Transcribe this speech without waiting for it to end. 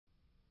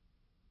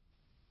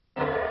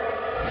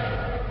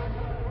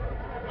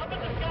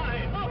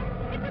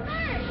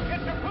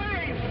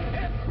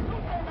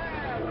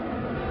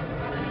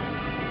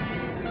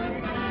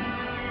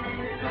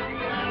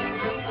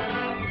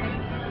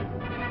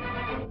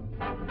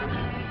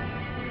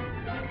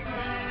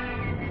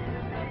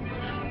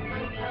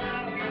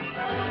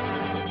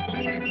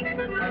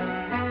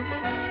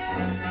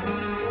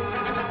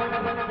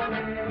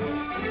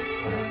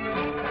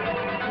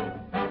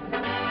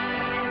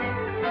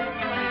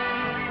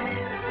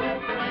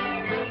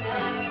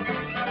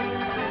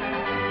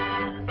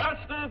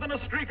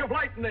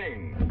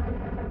lightning,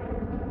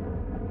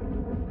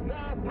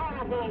 more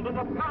powerful than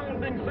the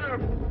pounding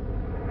surf,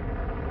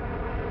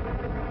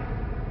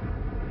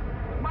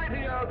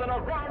 mightier than a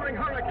roaring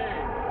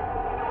hurricane.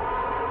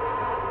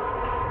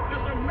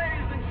 This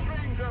amazing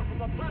stranger from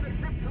the planet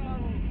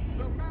Krypton,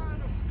 the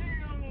Man of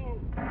Steel,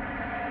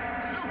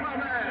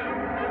 Superman.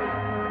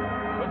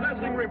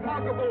 Possessing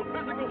remarkable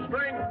physical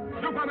strength,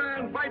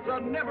 Superman fights a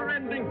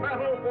never-ending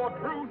battle for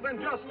truth and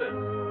justice,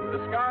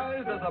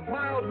 disguised as a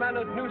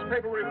mild-mannered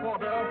newspaper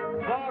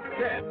reporter, Clark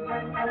Kent.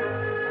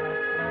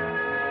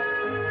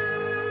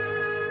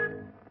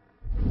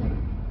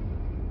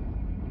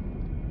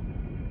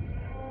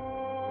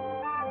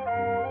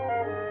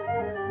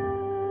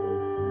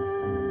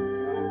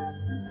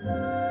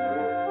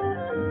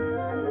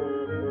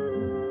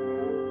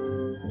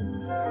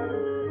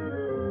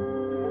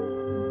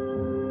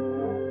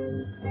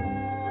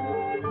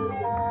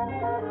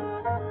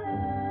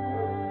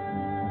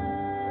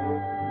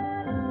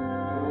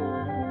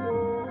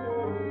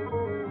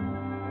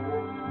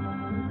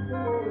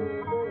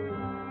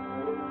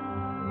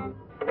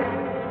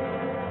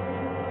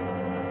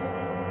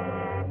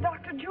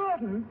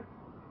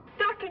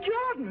 Dr.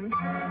 Jordan!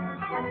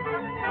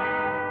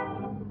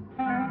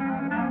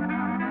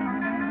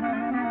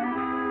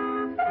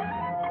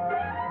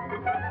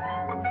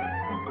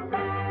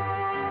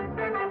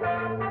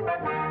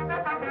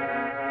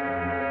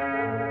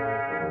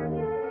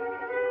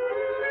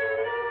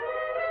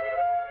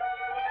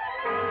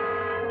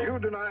 You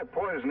deny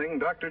poisoning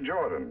Dr.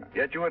 Jordan,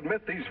 yet you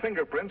admit these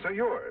fingerprints are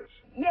yours.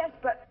 Yes,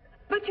 but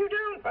you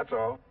don't... That's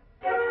all.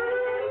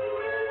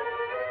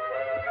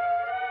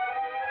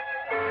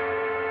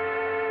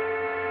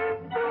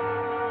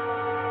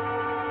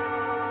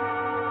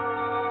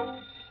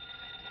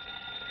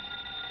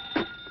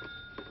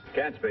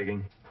 Kent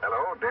speaking.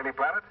 Hello, Daily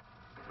Planet.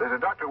 This is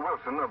Dr.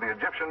 Wilson of the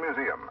Egyptian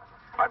Museum.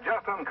 I've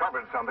just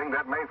uncovered something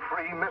that may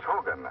free Miss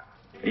Hogan.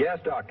 Yes,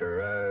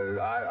 Doctor.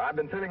 I've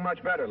been feeling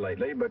much better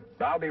lately, but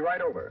I'll be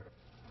right over.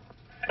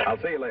 I'll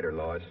see you later,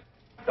 Lois.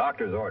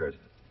 Doctor's orders.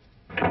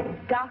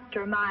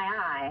 Doctor, my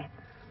eye.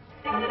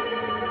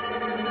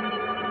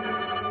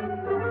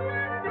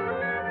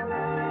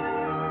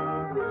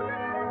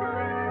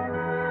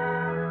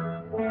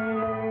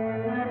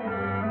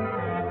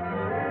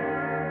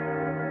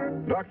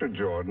 Dr.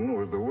 Jordan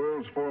was the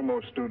world's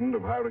foremost student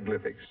of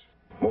hieroglyphics.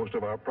 Most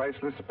of our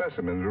priceless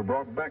specimens were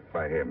brought back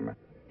by him,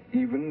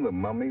 even the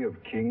mummy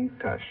of King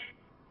Tush.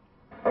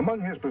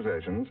 Among his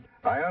possessions,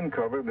 I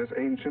uncovered this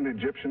ancient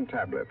Egyptian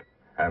tablet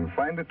and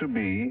find it to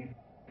be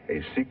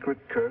a secret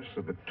curse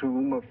of the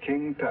tomb of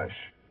King Tush.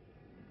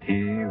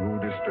 He who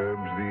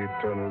disturbs the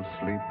eternal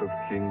sleep of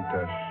King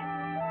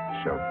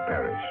Tush shall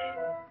perish.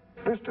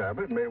 This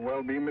tablet may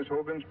well be Miss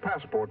Hogan's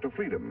passport to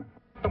freedom.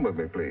 Come with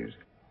me, please.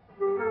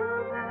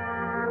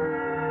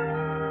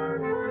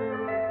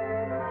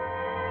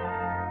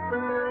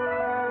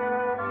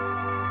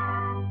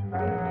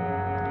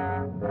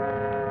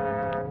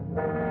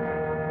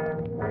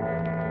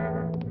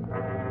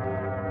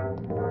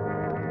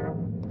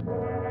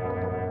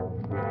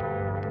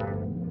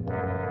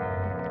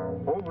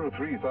 Over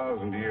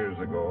 3,000 years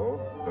ago,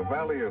 the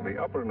valley of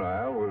the Upper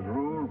Nile was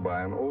ruled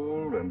by an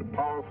old and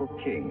powerful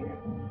king.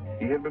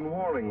 He had been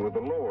warring with the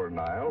Lower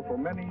Nile for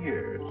many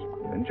years,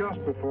 and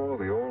just before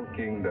the old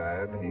king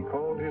died, he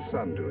called his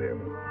son to him,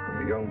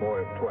 a young boy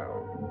of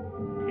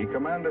 12. He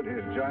commanded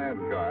his giant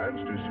guards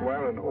to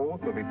swear an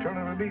oath of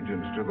eternal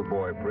allegiance to the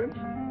boy prince,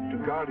 to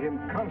guard him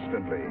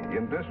constantly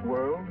in this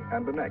world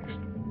and the next.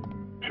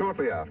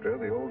 Shortly after,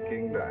 the old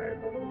king died.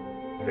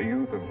 A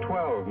youth of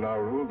 12 now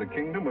ruled the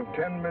kingdom of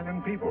 10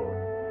 million people.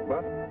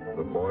 But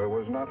the boy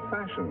was not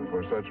fashioned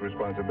for such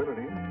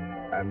responsibility,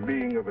 and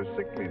being of a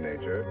sickly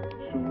nature,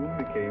 soon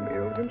became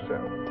ill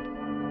himself.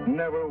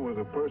 Never was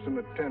a person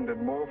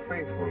attended more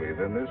faithfully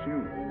than this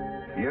youth,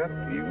 yet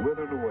he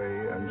withered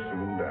away and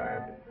soon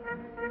died.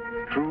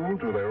 True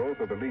to their oath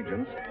of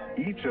allegiance,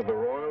 each of the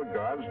royal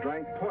guards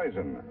drank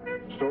poison,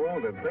 so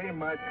that they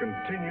might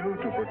continue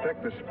to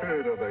protect the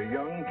spirit of their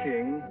young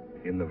king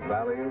in the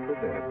Valley of the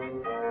Dead.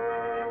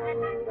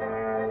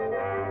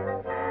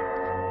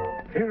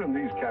 Here in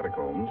these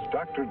catacombs,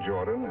 Dr.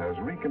 Jordan has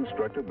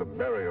reconstructed the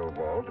burial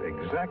vault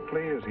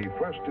exactly as he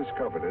first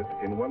discovered it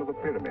in one of the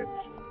pyramids.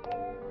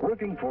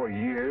 Working for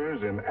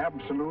years in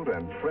absolute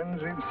and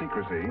frenzied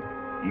secrecy,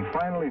 he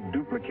finally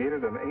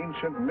duplicated an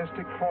ancient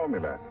mystic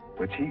formula,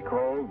 which he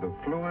called the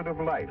fluid of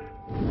life.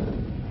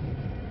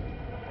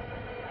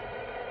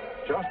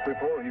 Just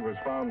before he was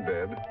found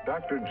dead,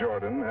 Dr.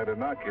 Jordan had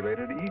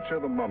inoculated each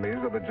of the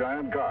mummies of the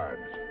giant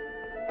guards.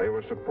 They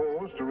were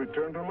supposed to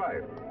return to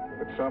life,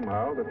 but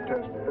somehow the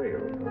test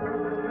failed.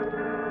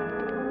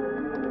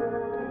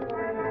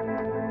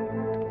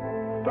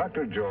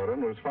 Dr.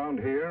 Jordan was found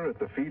here at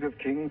the feet of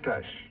King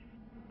Tush.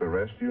 The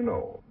rest you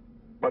know.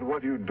 But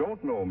what you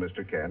don't know,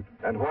 Mr. Kent,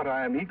 and what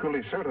I am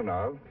equally certain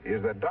of,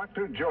 is that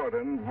Dr.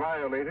 Jordan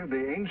violated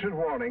the ancient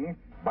warning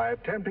by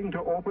attempting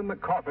to open the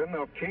coffin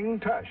of King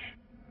Tush.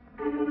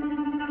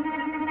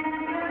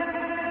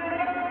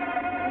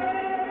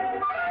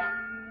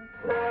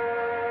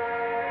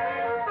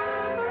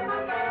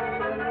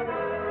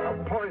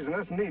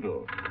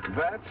 needle.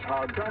 That's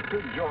how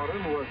Dr.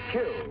 Jordan was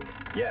killed.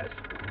 Yes,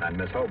 and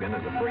Miss Hogan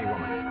is a free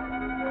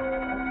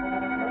woman.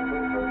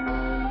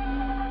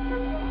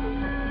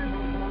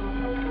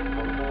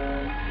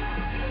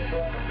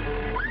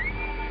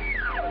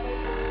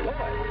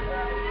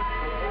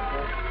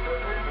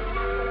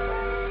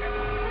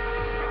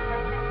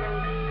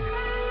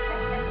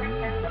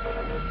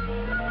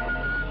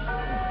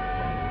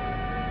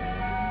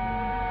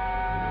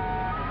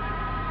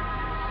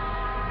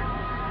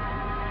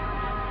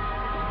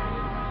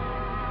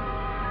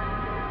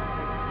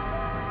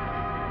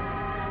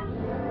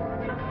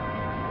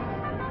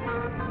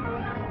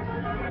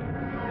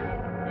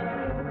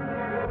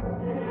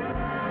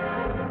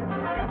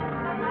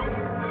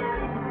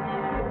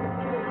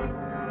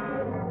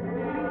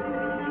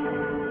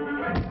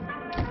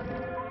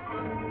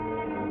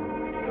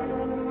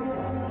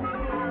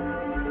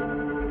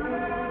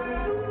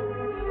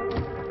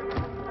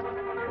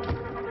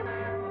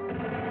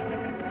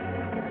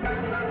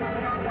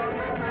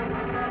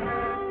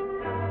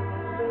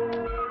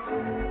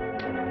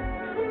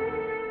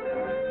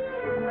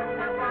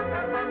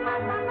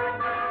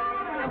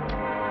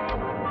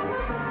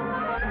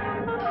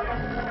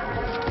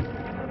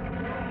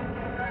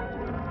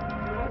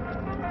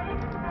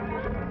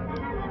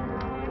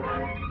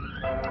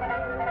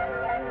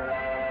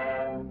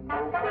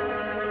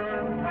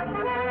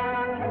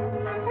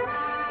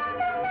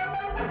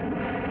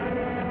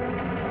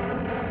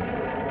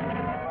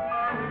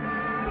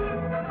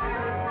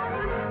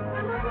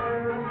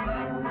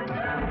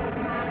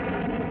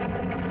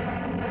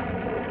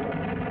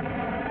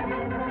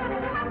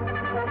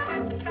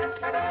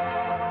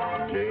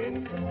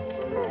 Jane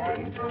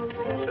Hogan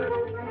set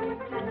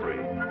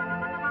free.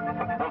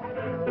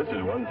 This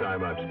is one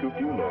time I've scooped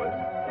you, Lois.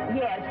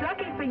 Yes,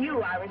 lucky for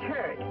you, I was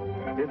hurt.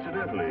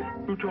 Incidentally,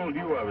 who told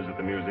you I was at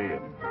the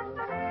museum?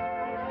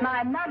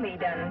 My mummy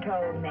done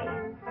told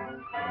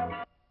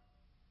me.